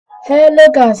Hello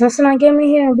guys, Nassan Gaming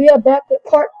here, and we are back with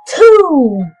part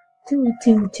two. Why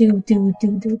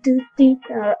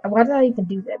did I even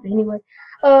do that? But anyway,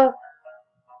 uh,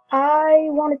 I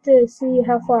wanted to see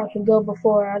how far I could go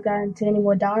before I got into any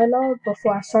more dialogue.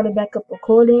 Before I started back up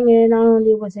recording, and I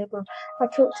only was able. I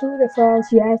killed two of the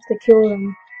frogs. You have to kill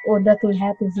them, or nothing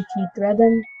happens if you thread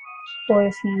them, or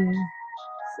if you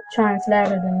try and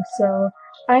flatter them. So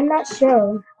I'm not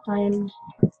sure. I'm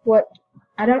what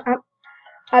I don't.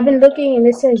 I've been looking and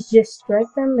it says just strike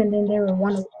them and then they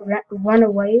will run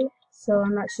away. So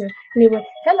I'm not sure. Anyway,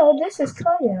 hello, this is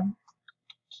Toya.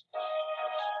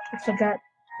 I forgot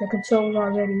the controls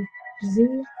already. Z.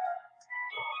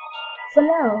 For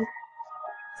now,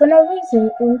 for no reason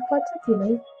in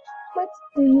particular, what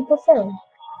do you prefer?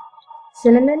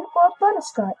 Cinnamon or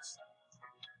butterscotch?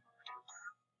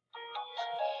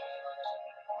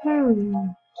 Hmm.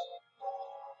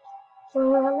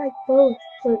 Well, I like both,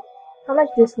 but I like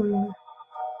this one more.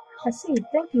 I see.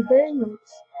 Thank you very much.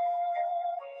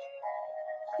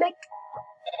 Click.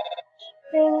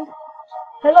 Ding.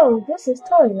 Hello, this is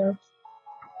Toya.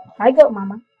 I got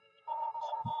Mama.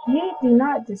 You do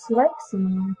not dislike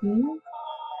cinnamon, do you?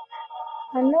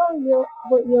 I know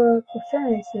what your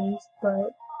preference is, but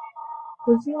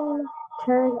would you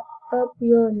turn up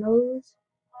your nose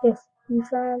if you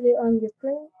found it on your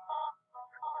plate?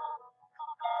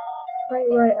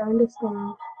 Right, I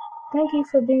understand. Thank you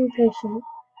for being patient.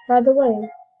 By the way,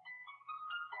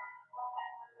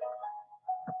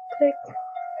 click.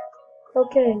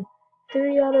 Okay,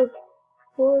 3 out of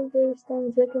 4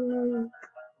 gravestones recommend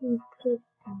you click.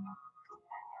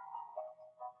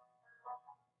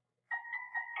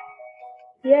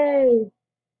 Yay!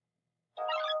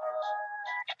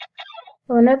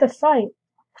 Oh, another fight.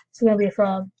 It's gonna be a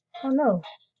frog. Oh no.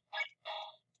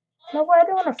 No way, I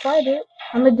don't wanna fight it.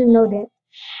 I'm gonna do no damage.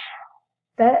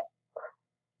 That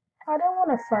I don't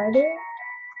wanna fight it.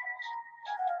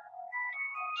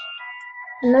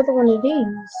 Another one of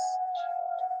these.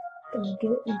 Gonna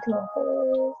get into a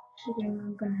hole. Then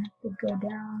I'm gonna have to go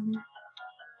down,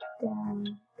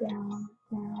 down.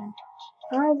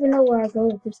 I don't even know where I go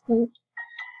at this point.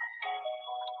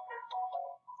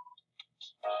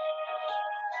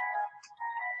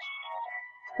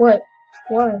 What?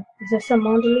 Why? Is there some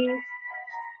on the leave?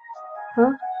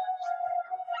 Huh?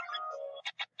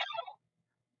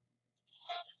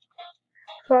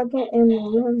 Forget in the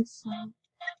room song.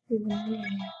 Did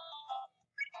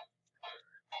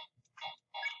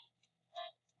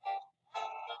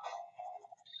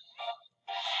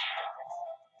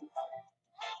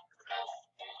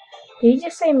you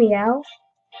just say meow?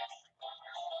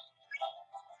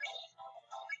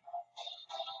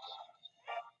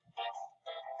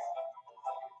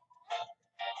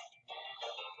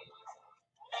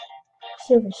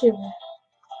 Shiver. See,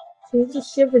 he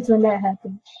just shivers when that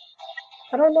happens.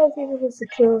 I don't know if he was to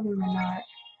kill him or not.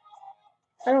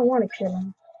 I don't want to kill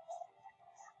him.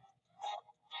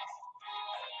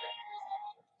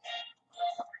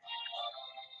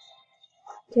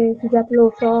 Okay, if you got the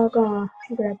little frog on,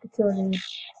 I'm gonna have to kill him.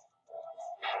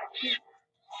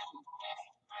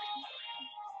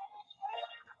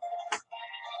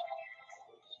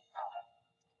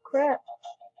 Crap.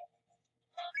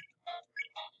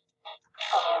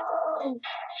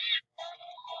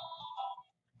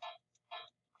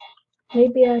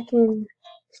 Maybe I can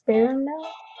spare him now?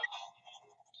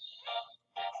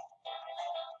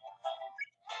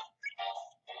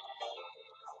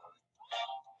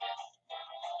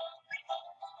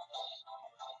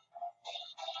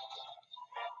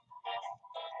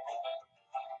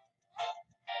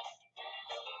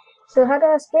 So how do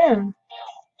I spare him?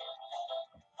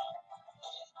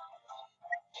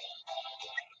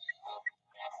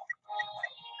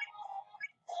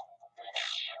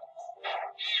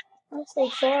 I'm so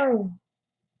sorry.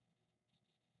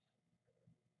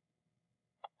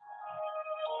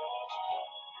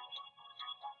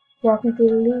 Walking through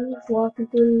the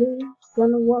leaves,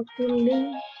 gonna walk through the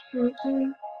leaves.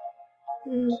 Mm-mm,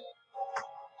 mm.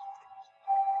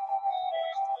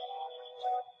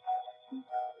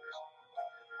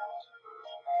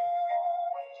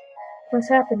 What's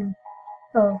happening?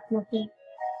 Oh, nothing.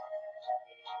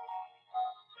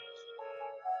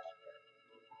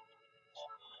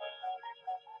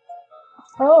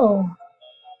 Oh,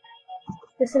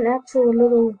 it's an actual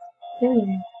little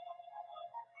thing.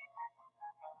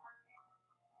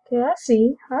 Okay,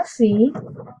 I see.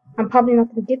 I'm probably not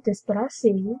gonna get this, but I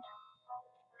see.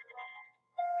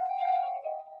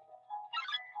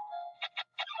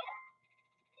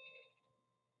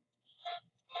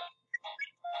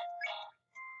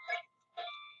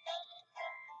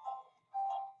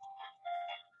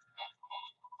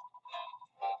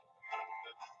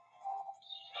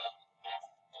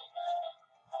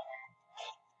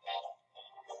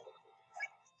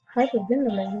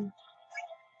 hyperventilating.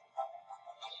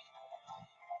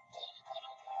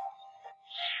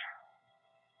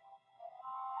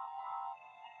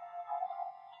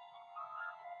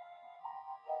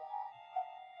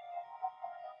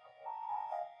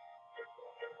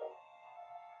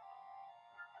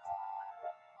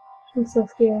 I'm so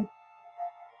scared.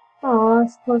 Oh, I'm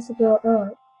supposed to go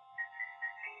up.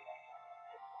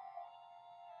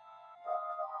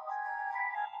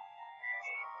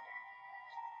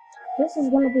 This is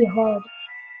gonna be hard.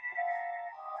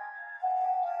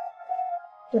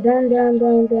 Go down, down,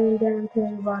 down, down, down to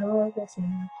the bottom of the sea.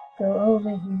 Go over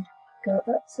here. Go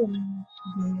up some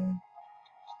here.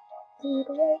 To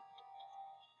the right.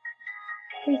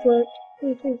 Please work.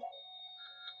 Please, please.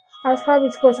 I was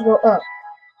probably supposed to go up.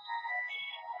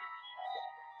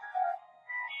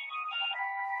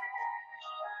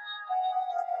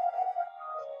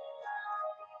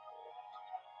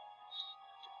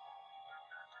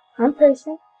 I'm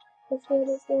patient. Let's go,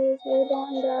 let's go, let's go.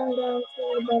 Down, down, down to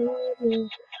the bottom of the sea.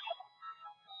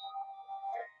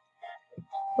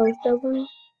 Most of them.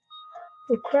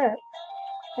 Oh crap.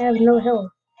 I have no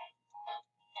health.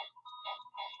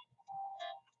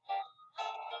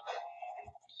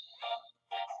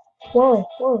 Whoa,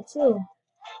 whoa, chill.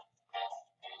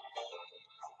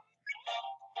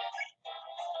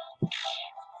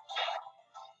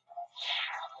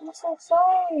 I'm so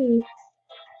sorry.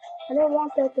 I didn't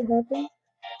want that to happen.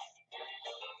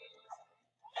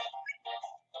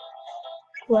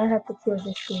 Well, I have to kill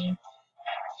this thing.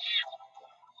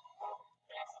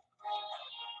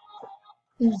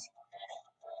 Easy,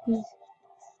 easy.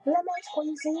 Lemon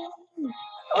squeezy.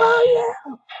 Oh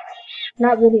yeah.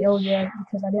 Not really. Oh yeah,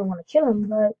 because I didn't want to kill him,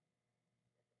 but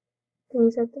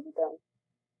things have to be done.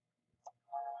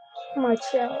 My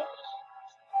child.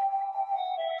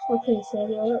 Okay, so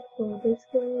go up. Go this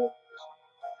way.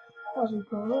 Probably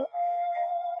go up.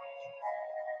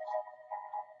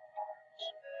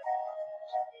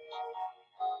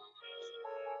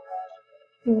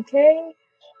 Okay.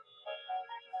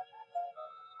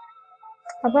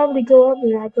 I'll probably go up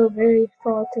and I go very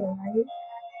far to the right.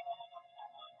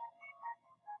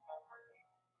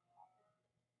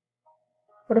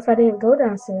 What if I didn't go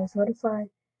downstairs? What if I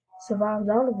survived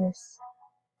all of this?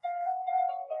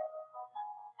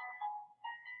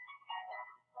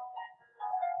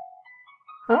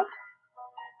 Huh?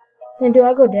 Then do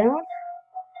I go down?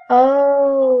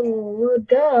 Oh, well,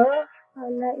 duh.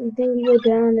 Then you go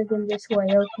down and then this way.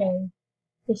 Okay.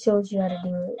 It shows you how to do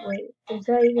it. Wait, is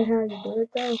that even how you do it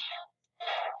though?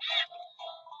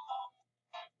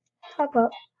 Hop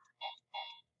up.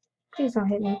 Please don't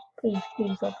hit me. Please,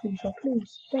 please, oh please, oh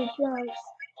please. Thank you guys.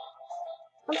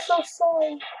 I'm so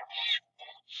sorry.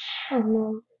 Oh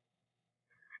no.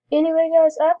 Anyway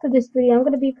guys, after this video I'm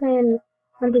gonna be playing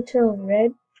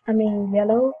Undertale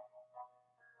Yellow.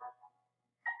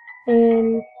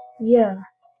 And yeah.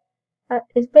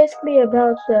 It's basically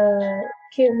about the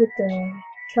kid with the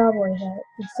cowboy hat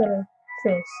instead of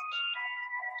Fist.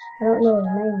 I don't know his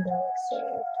name though, so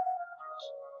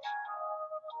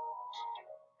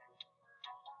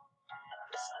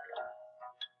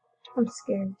I'm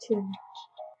scared too.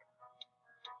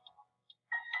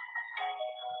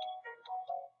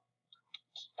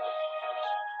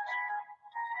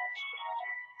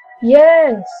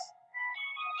 Yes!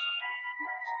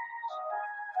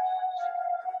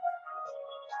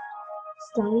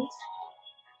 Stones.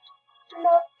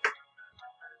 Nope.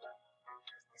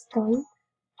 Stone.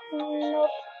 Nope.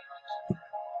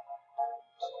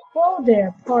 Whoa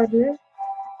there, partner.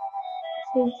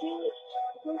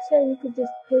 You said you could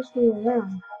just push me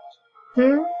around.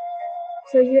 Hmm?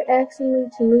 So you're asking me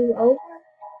to move over?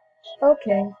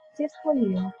 Okay, just for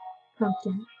you,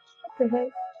 pumpkin. What the heck?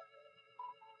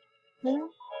 Huh?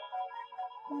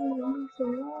 I'm gonna move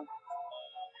some more.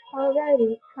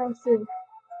 Alrighty, I see.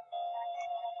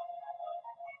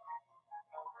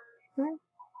 Huh?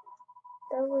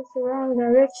 That was the wrong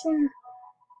direction.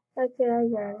 Okay, I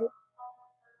got it.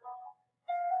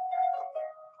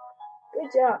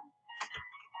 Good job.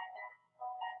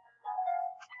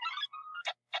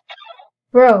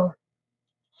 Bro.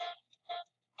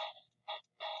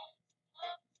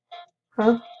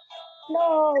 Huh?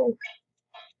 No!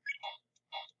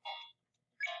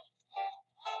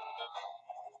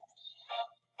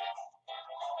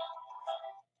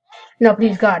 No,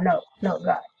 please, God, no. No,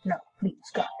 God, no, please,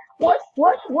 God. What?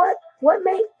 What? What? What,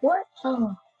 mate? What?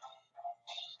 Oh.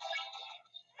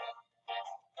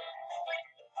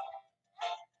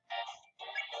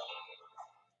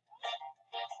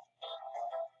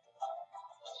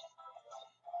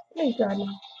 Please, God, no.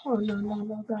 Oh, no, no,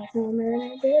 no, God, no,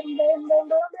 man.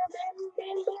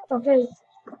 Okay.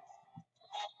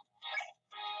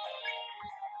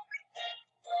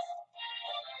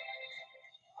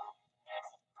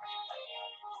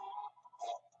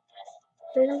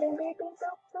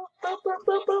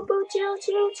 Chill,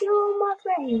 chill, chill, my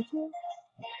friend.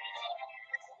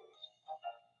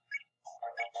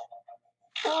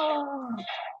 Oh,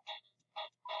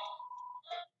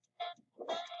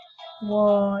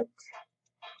 what?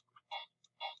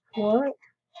 What?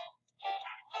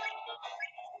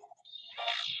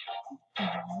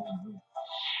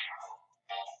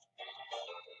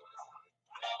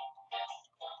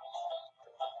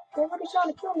 They're really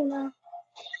trying to kill me now.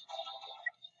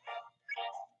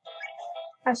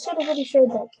 I should have really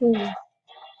saved that king.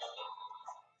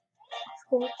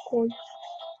 Score,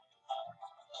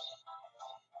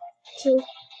 two.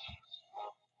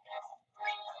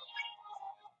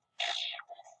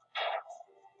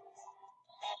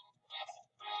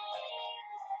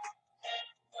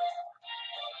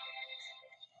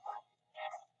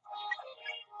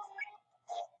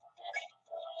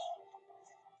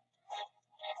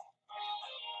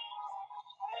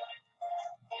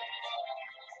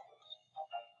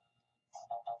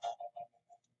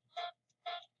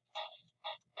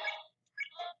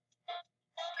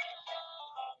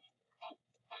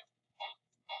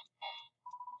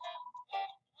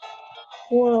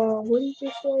 Whoa, what did you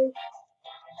say?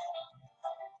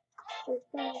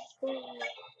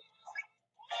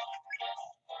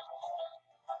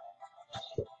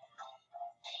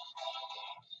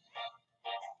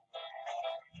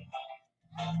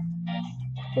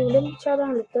 Hey, let me try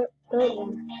down the third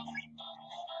one.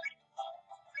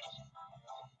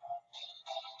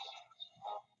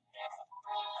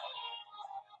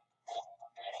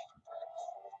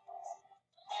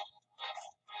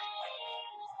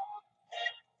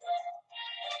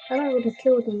 I don't would have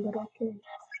killed him, but okay.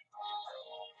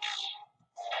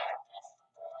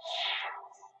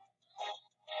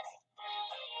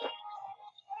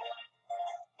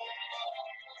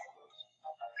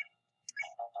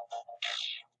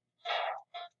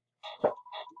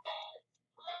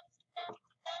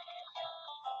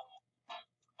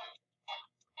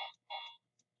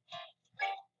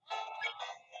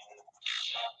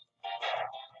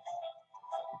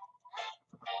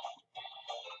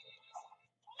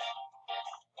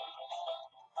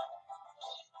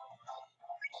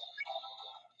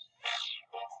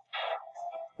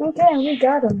 Okay, we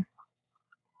got him.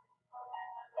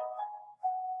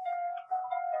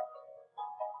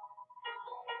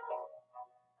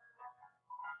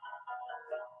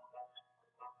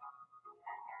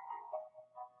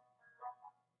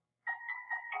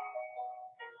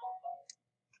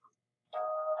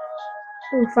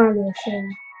 We finally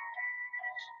ashamed.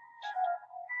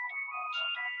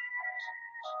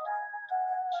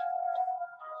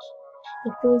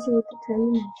 It fills you with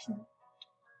determination.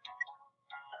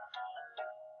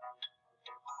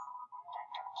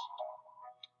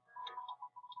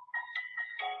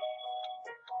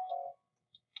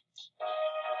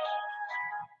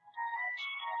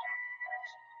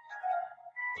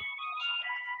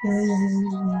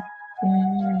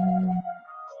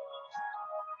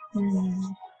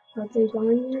 Are they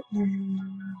going yet?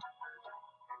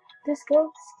 This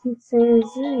ghost keeps saying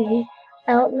Z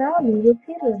out loudly,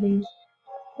 repeatedly,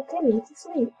 pretending to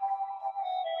sleep.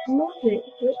 Move it,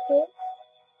 okay?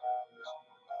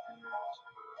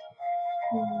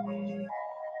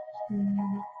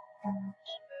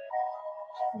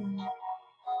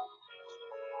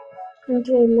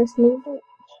 Okay, let's move it.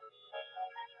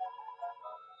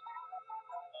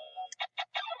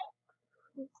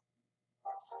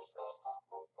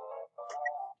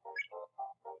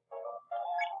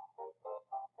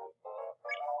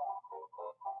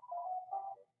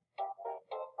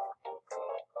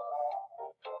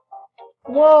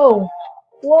 Whoa!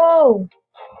 Whoa!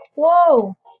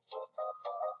 Whoa!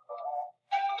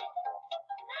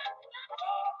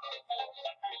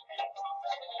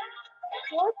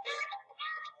 What?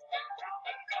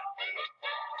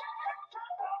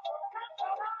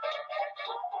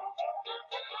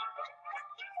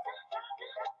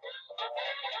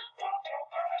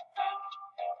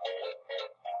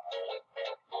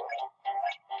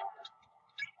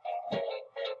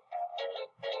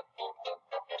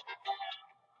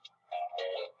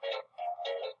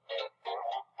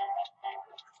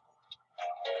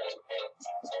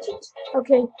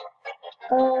 Okay.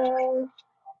 I'll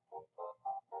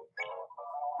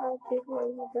take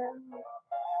one down.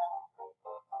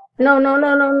 No, no,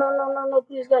 no, no, no, no, no, no,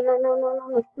 please God, no, no, no,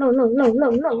 no, no, no, no, no, no,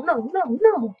 no, no, no,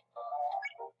 no.